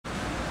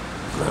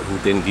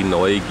Denn die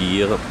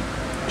Neugier,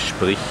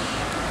 sprich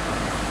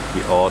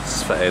die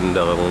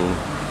Ortsveränderung,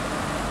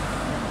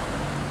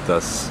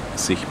 das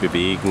sich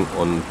bewegen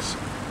und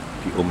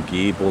die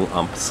Umgebung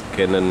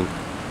abscannen,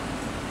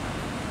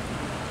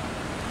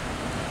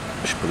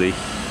 sprich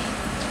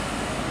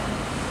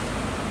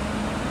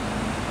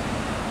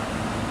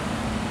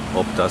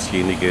ob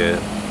dasjenige,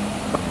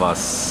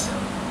 was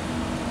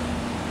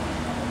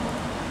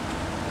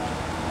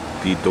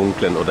die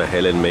dunklen oder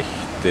hellen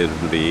Mächte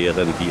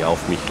wären, die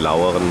auf mich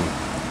lauern,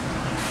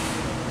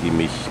 die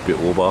mich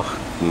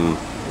beobachten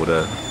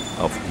oder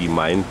auf die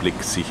mein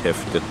Blick sich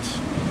heftet,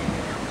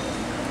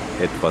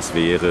 etwas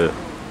wäre,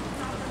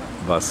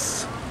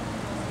 was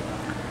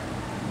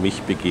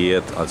mich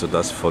begehrt, also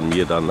das von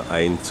mir dann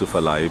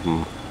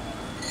einzuverleiben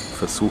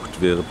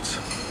versucht wird,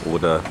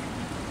 oder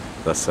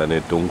dass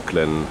seine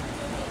dunklen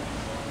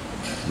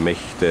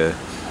Mächte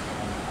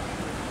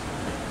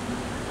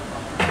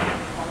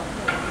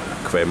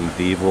quem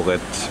devoret,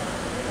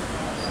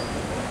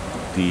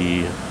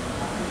 die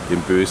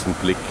den bösen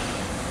Blick,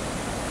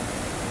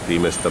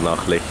 dem es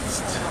danach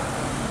lechzt,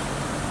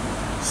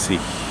 sich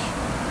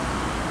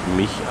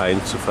mich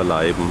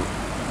einzuverleiben,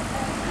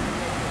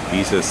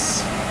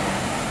 dieses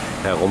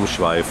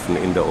Herumschweifen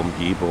in der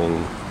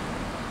Umgebung,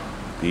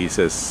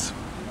 diese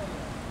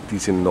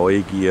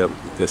Neugier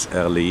des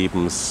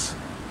Erlebens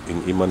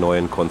in immer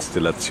neuen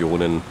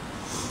Konstellationen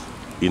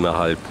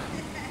innerhalb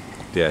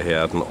der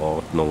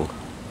Herdenordnung,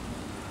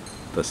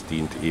 das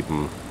dient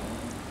eben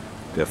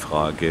der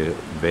Frage,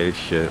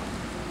 welche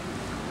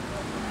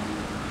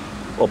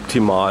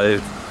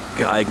optimal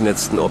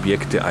geeignetsten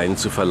Objekte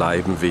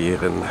einzuverleiben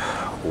wären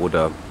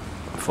oder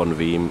von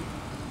welchen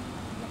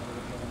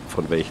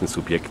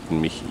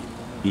Subjekten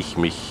ich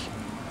mich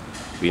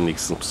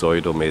wenigstens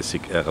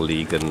pseudomäßig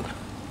erlegen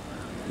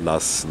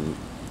lassen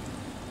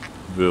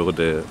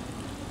würde,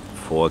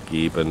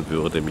 vorgeben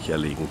würde, mich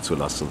erlegen zu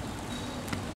lassen.